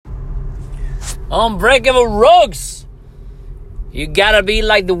Unbreakable Rogues. You gotta be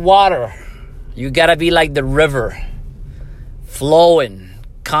like the water. You gotta be like the river. Flowing.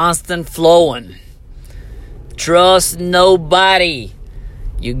 Constant flowing. Trust nobody.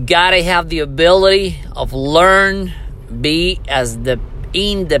 You gotta have the ability of learn, be as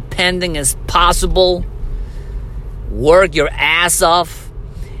independent as possible. Work your ass off.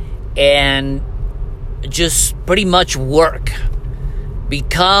 And just pretty much work.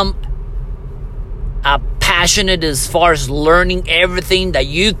 Become passionate as far as learning everything, that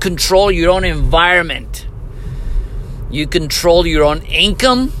you control your own environment. You control your own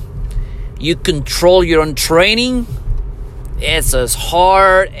income. You control your own training. It's as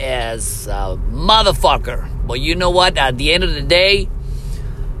hard as a motherfucker. But you know what? At the end of the day,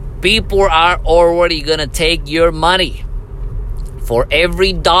 people are already going to take your money. For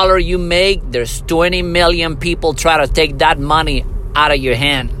every dollar you make, there's 20 million people try to take that money out of your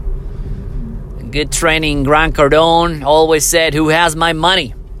hand. Good training, Grant Cardone always said, who has my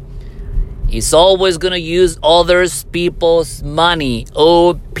money? He's always going to use others people's money.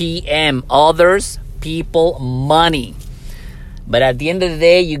 OPM, others people money. But at the end of the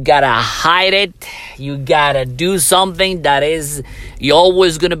day, you got to hide it. You got to do something that is, you're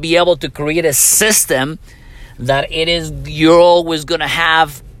always going to be able to create a system that you're always going to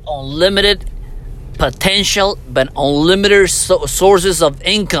have unlimited potential, but unlimited sources of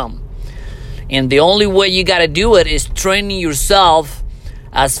income. And the only way you got to do it is training yourself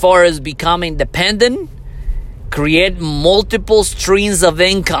as far as becoming dependent, create multiple streams of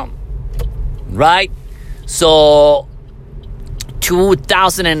income, right? So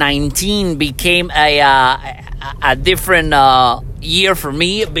 2019 became a different year for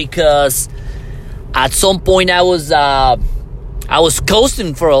me, because at some point I was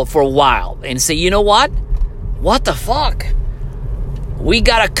coasting for a while and say, you know what the fuck? We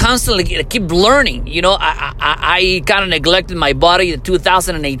gotta constantly keep learning. You know, I kind of neglected my body in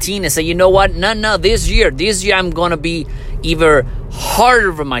 2018 and say, you know what? No, this year I'm gonna be even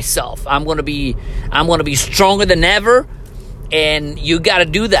harder for myself. I'm gonna be stronger than ever. And you gotta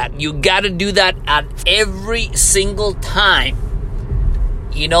do that. You gotta do that at every single time.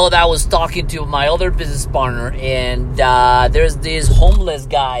 You know, that I was talking to my other business partner, and there's this homeless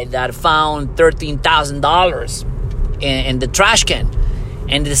guy that found $13,000 in the trash can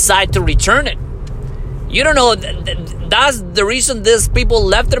and decided to return it. You don't know, that's the reason these people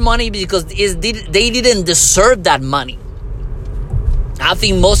left their money, because they didn't deserve that money. I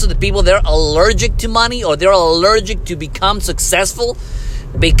think most of the people, they're allergic to money, or they're allergic to become successful,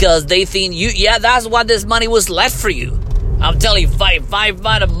 because they think, that's why this money was left for you. I'm telling you, if I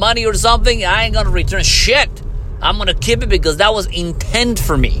find money or something, I ain't going to return shit. I'm going to keep it because that was intent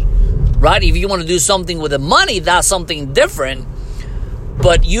for me, right? If you want to do something with the money, that's something different.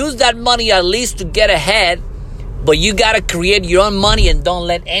 But use that money at least to get ahead. But you got to create your own money, and don't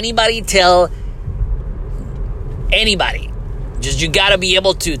let anybody tell anybody. Just you got to be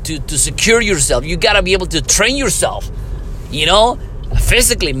able to secure yourself. You got to be able to train yourself, you know,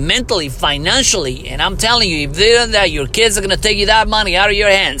 physically, mentally, financially. And I'm telling you, if they don't that, your kids are going to take you that money out of your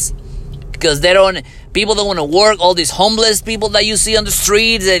hands, because people don't want to work. All these homeless people that you see on the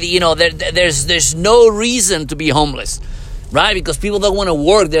streets, that, you know, there's no reason to be homeless, right? Because people don't want to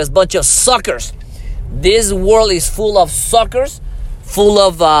work. There's a bunch of suckers. This world is full of suckers, full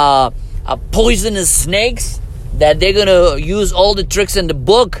of poisonous snakes, that they're going to use all the tricks in the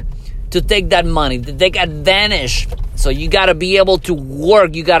book to take that money, to take advantage. So you got to be able to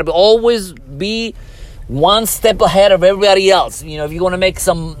work. You got to always be one step ahead of everybody else. You know, if you want to make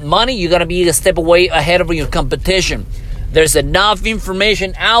some money, you got to be a step ahead of your competition. There's enough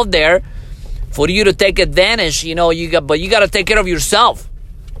information out there for you to take advantage. You know, but you got to take care of yourself,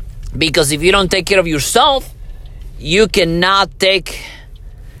 because if you don't take care of yourself, you cannot take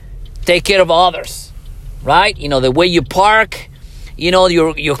care of others. Right? You know, the way you park, you know,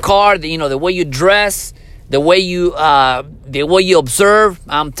 your car, you know, the way you dress, the way you observe.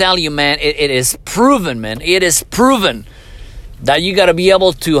 I'm telling you, man, it is proven, man. It is proven that you got to be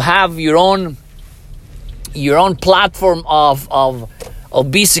able to have your own platform of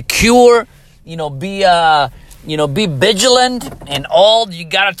be secure, you know, be vigilant, and all. You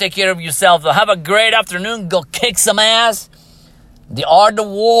got to take care of yourself. So have a great afternoon. Go kick some ass. The art of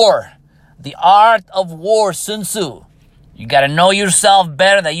war. The art of war, Sun Tzu. You got to know yourself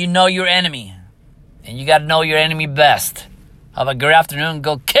better than you know your enemy. And you got to know your enemy best. Have a great afternoon.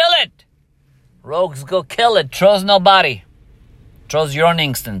 Go kill it. Rogues, go kill it. Trust nobody. Trust your own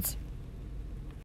instincts.